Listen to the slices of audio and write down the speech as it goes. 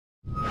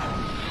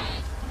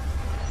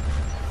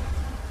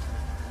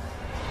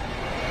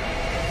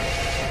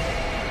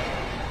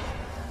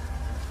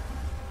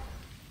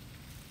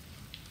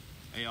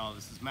Hey y'all,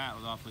 this is Matt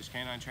with Off-Leash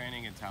K9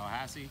 Training in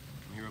Tallahassee.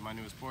 I'm here with my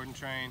newest board and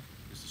train.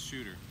 This is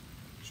Shooter.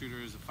 Shooter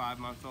is a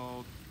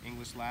 5-month-old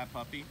English lab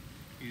puppy.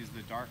 He's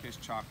the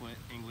darkest chocolate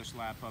English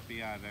lab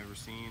puppy I've ever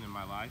seen in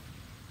my life.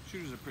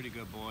 Shooter's a pretty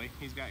good boy.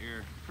 He's got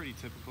your pretty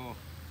typical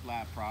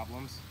lab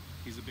problems.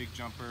 He's a big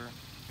jumper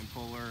and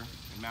puller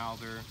and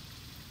mouther,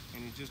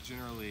 and he's just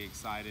generally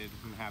excited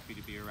and happy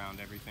to be around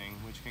everything,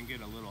 which can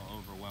get a little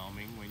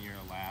overwhelming when you're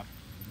a lab.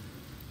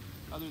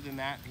 Other than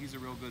that, he's a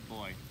real good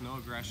boy. No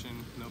aggression,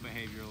 no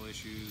behavioral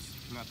issues,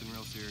 nothing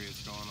real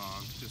serious going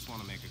on. Just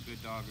want to make a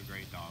good dog a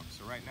great dog.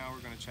 So right now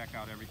we're going to check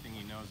out everything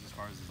he knows as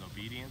far as his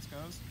obedience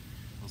goes.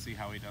 We'll see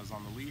how he does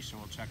on the leash,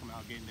 and we'll check him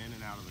out getting in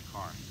and out of the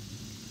car.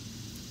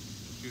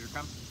 Shooter,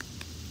 come.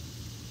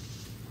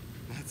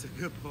 That's a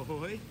good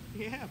boy.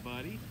 Yeah,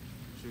 buddy.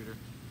 Shooter,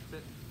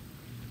 sit.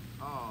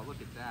 Oh, look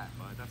at that,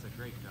 bud. That's a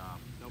great job.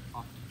 Nope,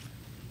 off.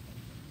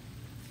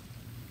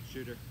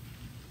 Shooter.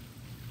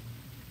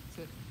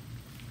 Sit.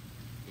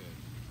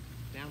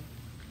 Good. Down.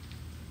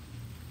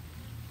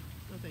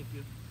 No, thank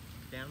you.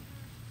 Down.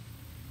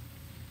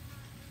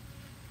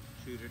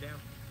 Shooter, down.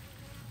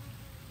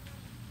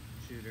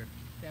 Shooter,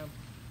 down.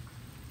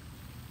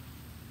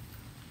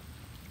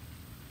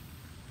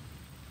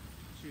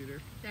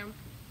 Shooter, down.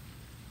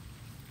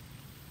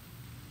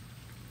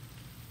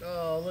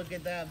 Oh, look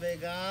at that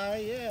big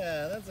eye.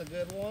 Yeah, that's a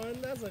good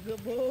one. That's a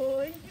good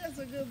boy. That's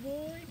a good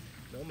boy.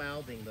 No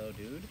mouthing though,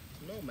 dude.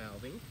 No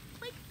mouthing.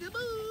 Like the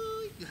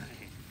boy.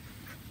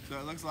 So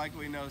it looks like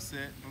we know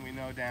sit and we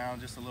know down,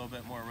 just a little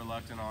bit more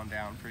reluctant on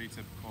down, pretty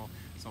typical.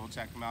 So we'll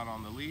check them out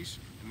on the leash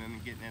and then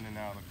getting in and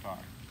out of the car.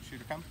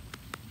 Shooter, come.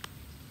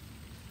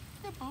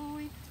 Good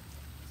boy.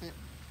 Sit.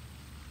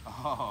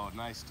 Oh,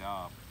 nice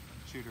job.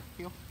 Shooter,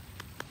 heel.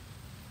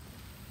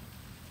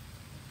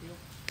 Heel.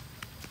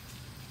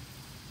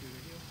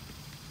 Shooter, heel.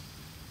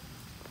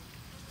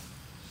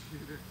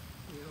 Shooter,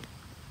 heel.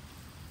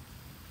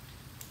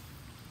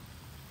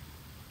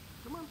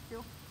 Come on,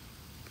 heel.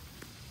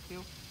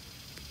 Heel.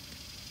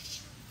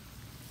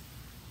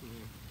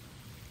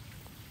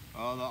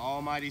 Oh, the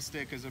almighty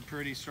stick is a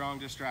pretty strong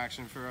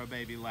distraction for a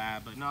baby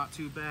lab, but not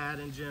too bad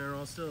in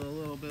general. Still a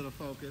little bit of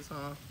focus,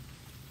 huh?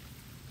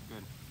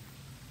 Good.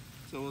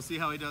 So we'll see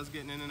how he does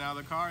getting in and out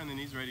of the car, and then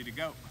he's ready to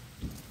go.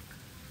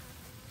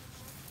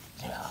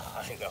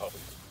 I know.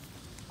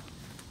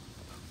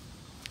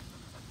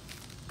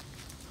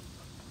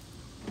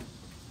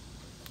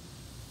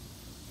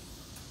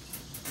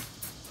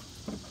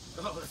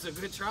 Oh, that's a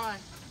good try.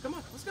 Come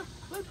on, let's go.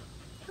 Look.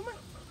 Come on.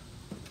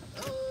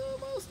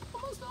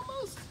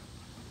 Almost.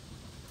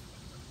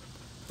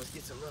 Let's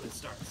get some running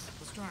starts.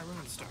 Let's try a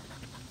running start.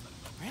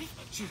 Ready?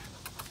 Shoot.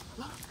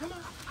 Look, come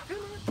on.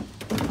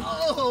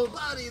 Oh,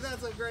 buddy,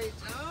 that's a great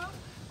job.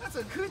 That's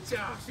a good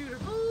job, Shooter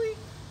boy.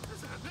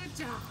 That's a good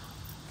job.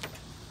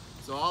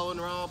 So all in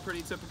all,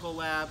 pretty typical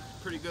lab.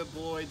 Pretty good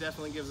boy.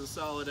 Definitely gives a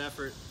solid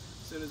effort.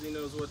 As soon as he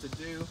knows what to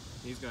do,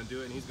 he's going to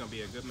do it, and he's going to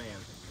be a good man.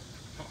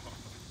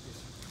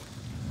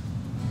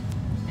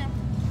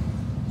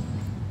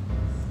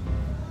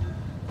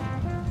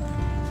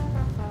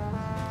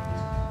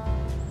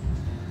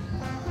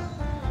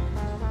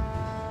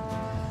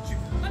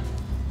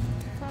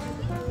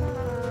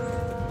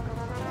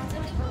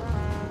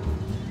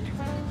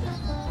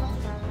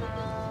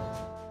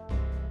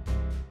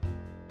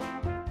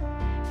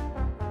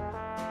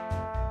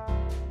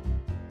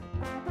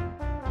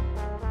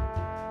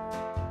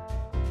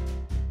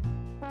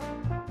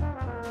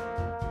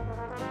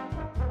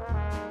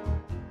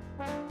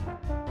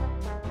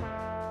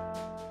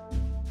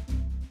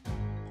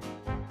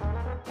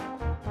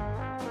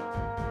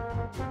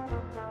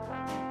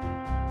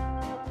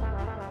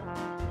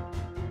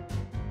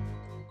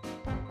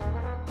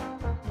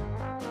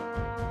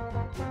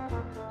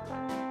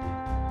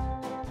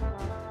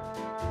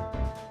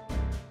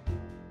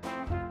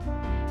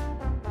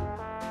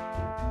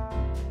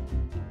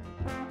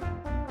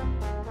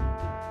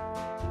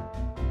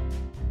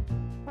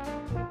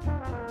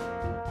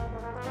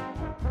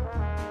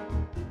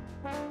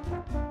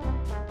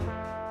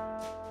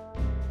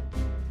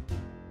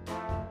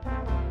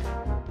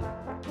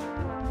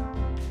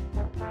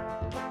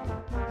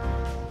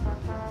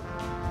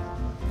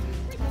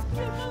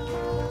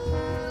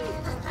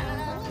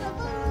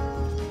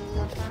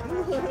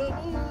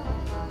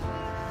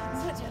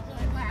 Such a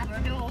good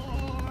Labrador.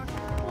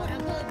 What a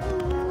good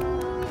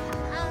boy.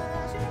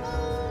 Shooter.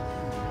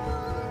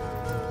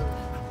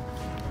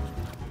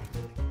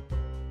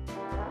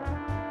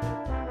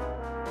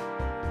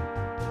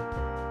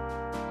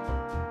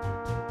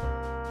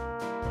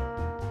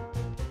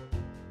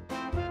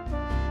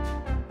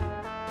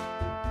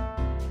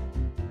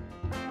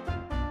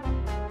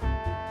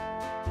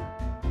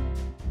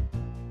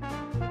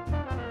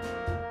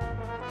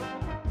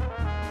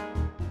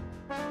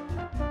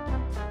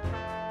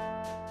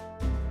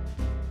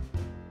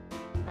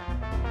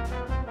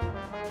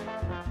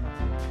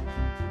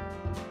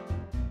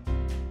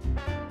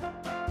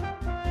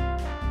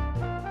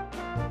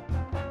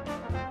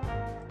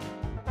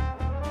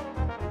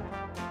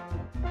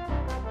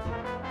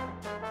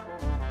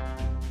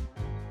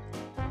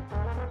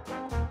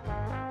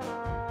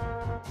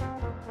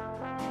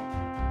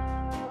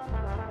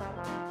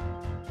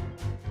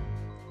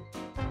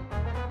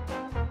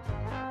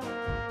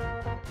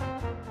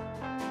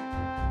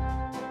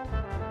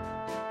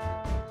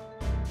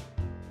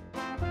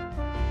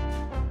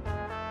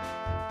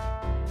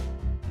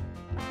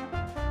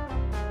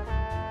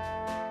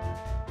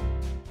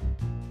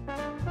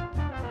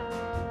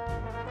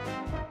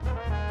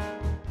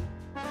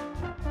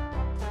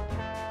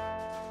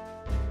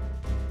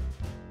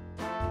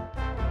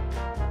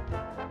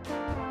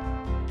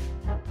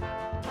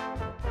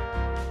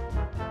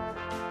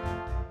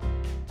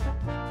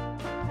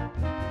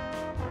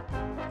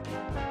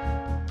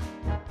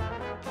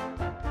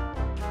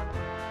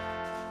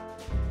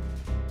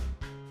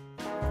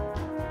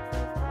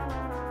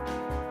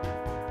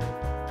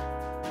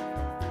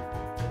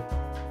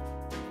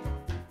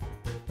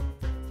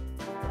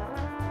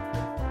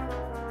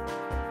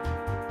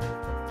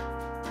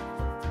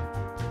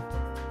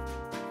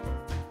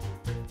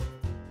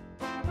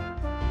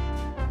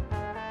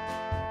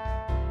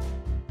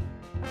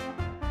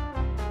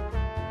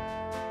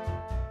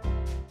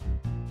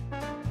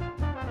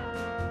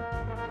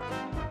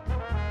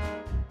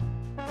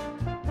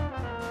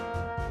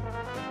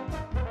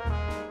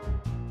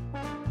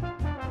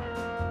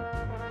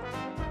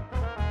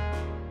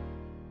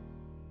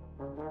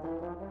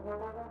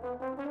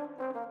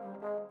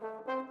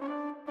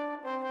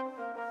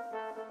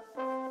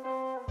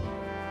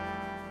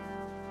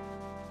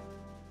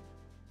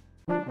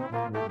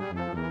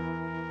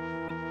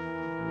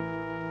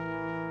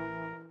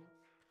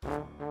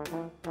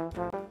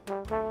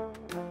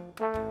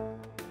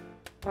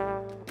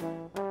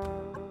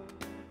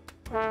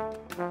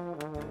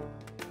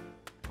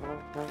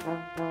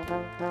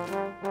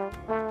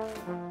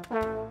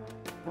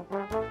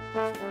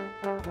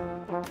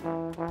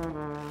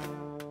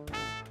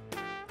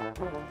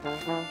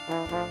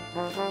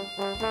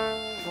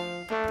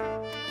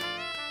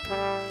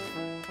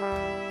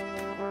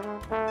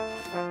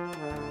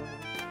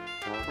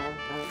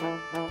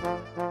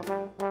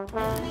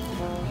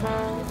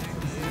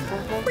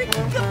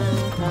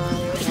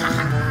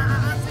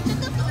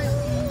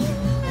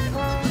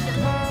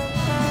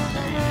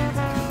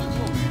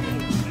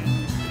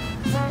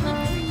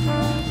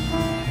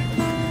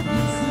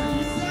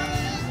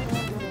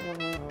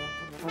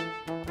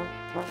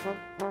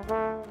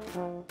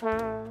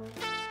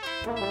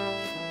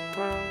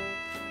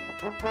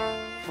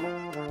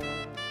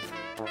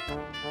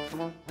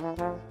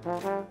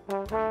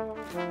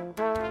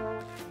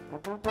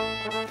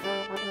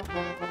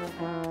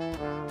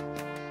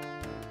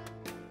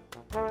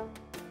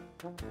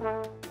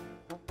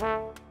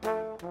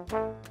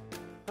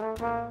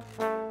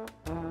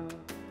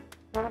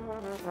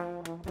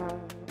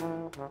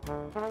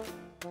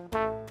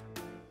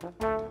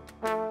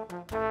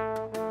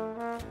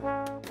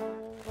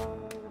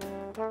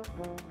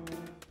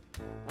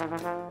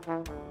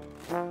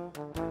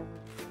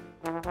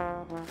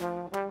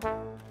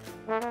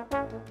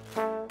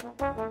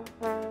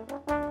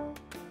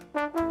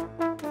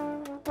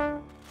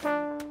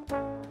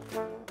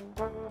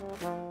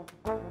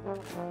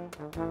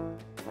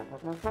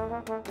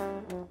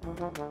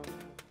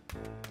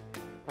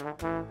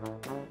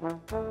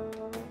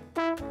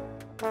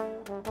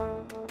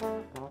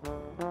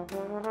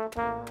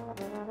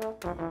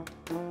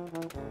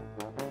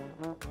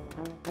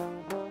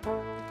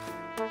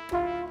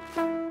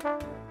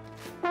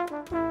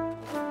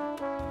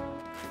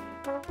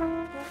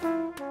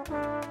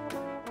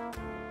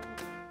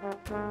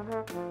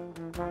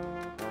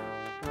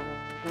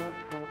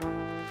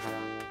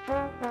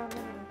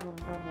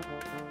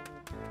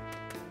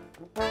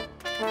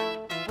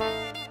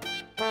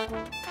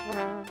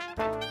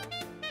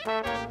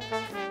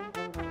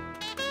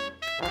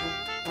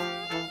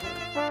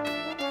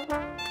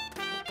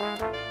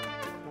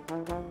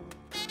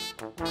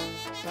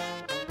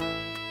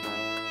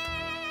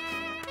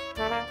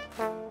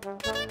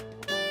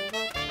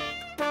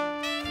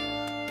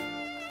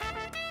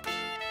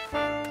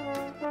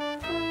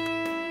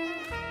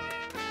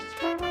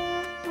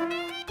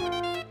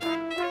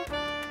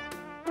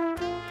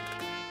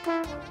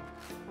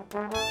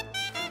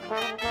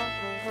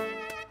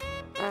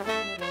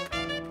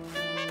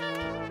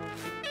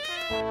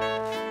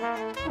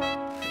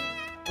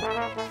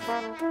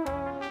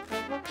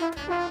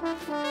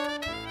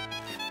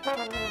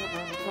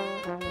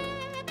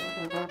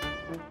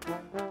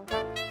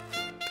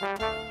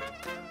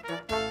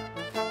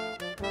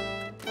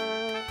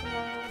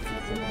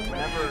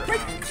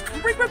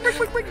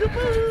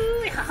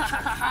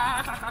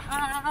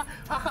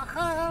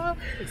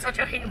 Such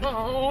a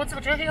hero,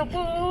 such a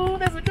hero,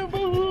 that's a good boy.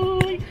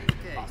 Okay.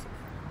 Awesome.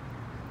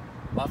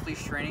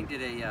 Off-Leash Training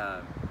did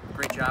a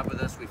great job with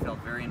us. We felt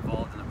very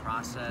involved in the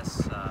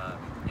process.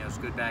 It was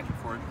good back and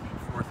forth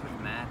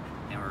with Matt,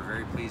 and we're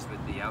very pleased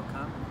with the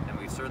outcome. And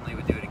we certainly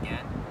would do it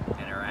again,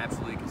 and are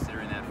absolutely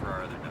considering that for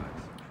our other dogs.